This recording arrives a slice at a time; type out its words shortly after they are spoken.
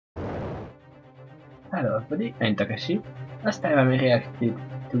Hello everybody, I'm Takeshy. Last time I reacted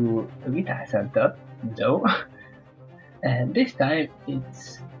to Guitar Center, Joe, and this time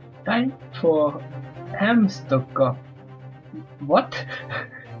it's time for Hamstock. What?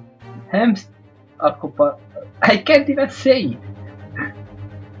 Hamstock. I can't even say it!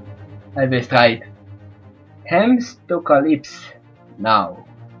 I will try it. Hamstocalypse now.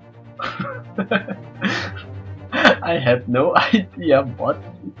 I have no idea what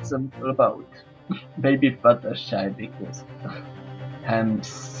it's about. Maybe Buttershy because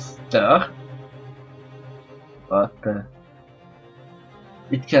hamster, but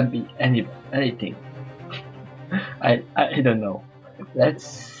it can be anything. I don't know.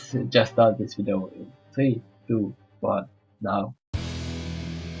 Let's just start this video in 3, 2, 1, now.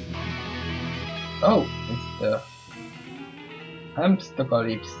 Oh, it's the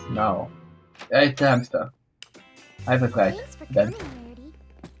Hamstocalypse now. It's a hamster. I will try Thanks for then. coming, Nerdy.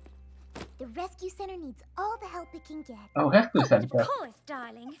 The rescue center needs all the help it can get. Oh, rescue center. Of course,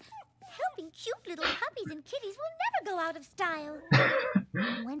 darling. Helping cute little puppies and kitties will never go out of style.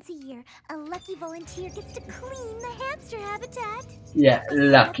 Once a year, a lucky volunteer gets to clean the hamster habitat. Yeah,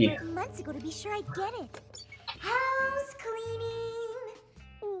 lucky. Months ago to be sure I get it. House cleaning.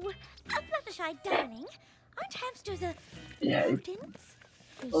 Ooh, Fluttershy, darling. Aren't hamsters Yeah. rodents?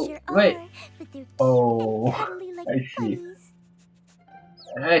 They Oh, sure wait. are, but they're cute Oh, and cuddly like I see. puppies.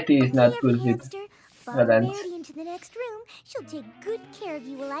 Rarity is not Okay, good every with hamster, follow rodents. Rarity into the next room. She'll take good care of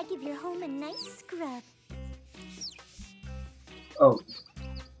you while I give your home a nice scrub. Oh,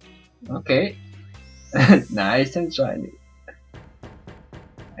 okay. Nice and shiny.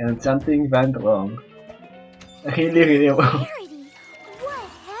 And something went wrong. Really wrong. Rarity, what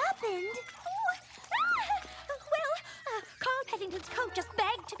happened? Well, Carl Peddington's coat just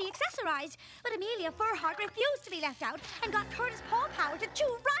begged to be accessorized, but Amelia Furhart refused to be left out and got Curtis Paul Power to chew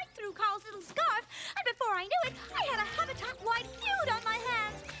right through Carl's little scarf, and before I knew it, I had a habitat-wide feud on my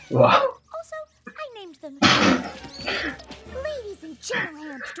hands. Wow. Also, I named them. Ladies and gentle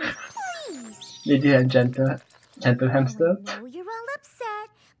hamsters, please. Ladies and gentle hamster. I know you're all upset,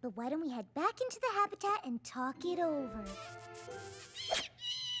 but why don't we head back into the habitat and talk it over?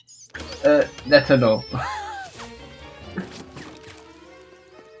 That's a no.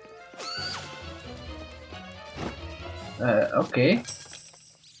 Okay.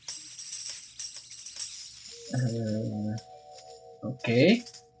 Okay.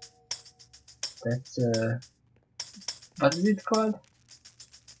 That's what is it called?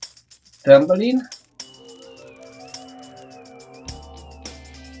 Trampoline?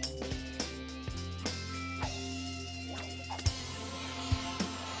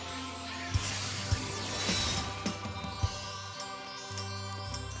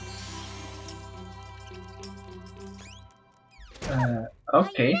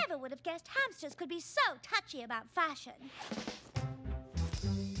 Okay. I never would have guessed hamsters could be so touchy about fashion.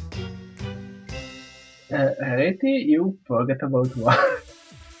 Rarity, you forget about one.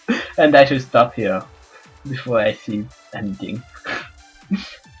 And I should stop here before I see anything.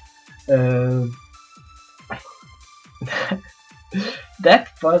 That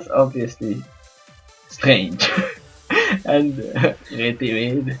was obviously strange. And Rarity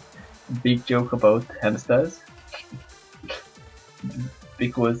made a big joke about hamsters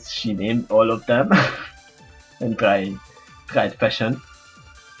because she named all of them and tried fashion.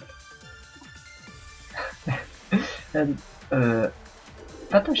 And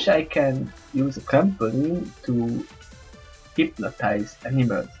Fluttershy can use a trampoline to hypnotize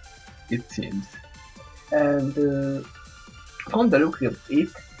animals, it seems. And from the look of it,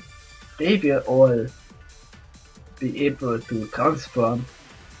 they will all be able to transform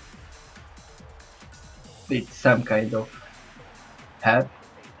with some kind of help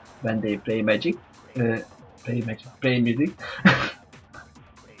when they play magic. Play music.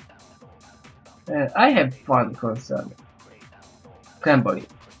 I have one concern. Trampoline.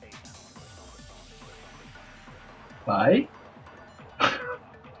 Why?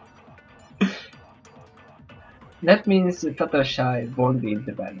 That means Fluttershy won't be in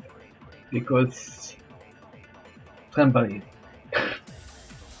the band because trampoline.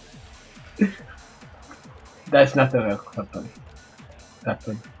 That's not a rock weapon.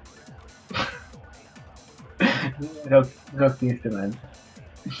 Rock instrument.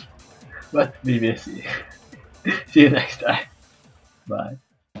 But we will see. See you next time. Bye.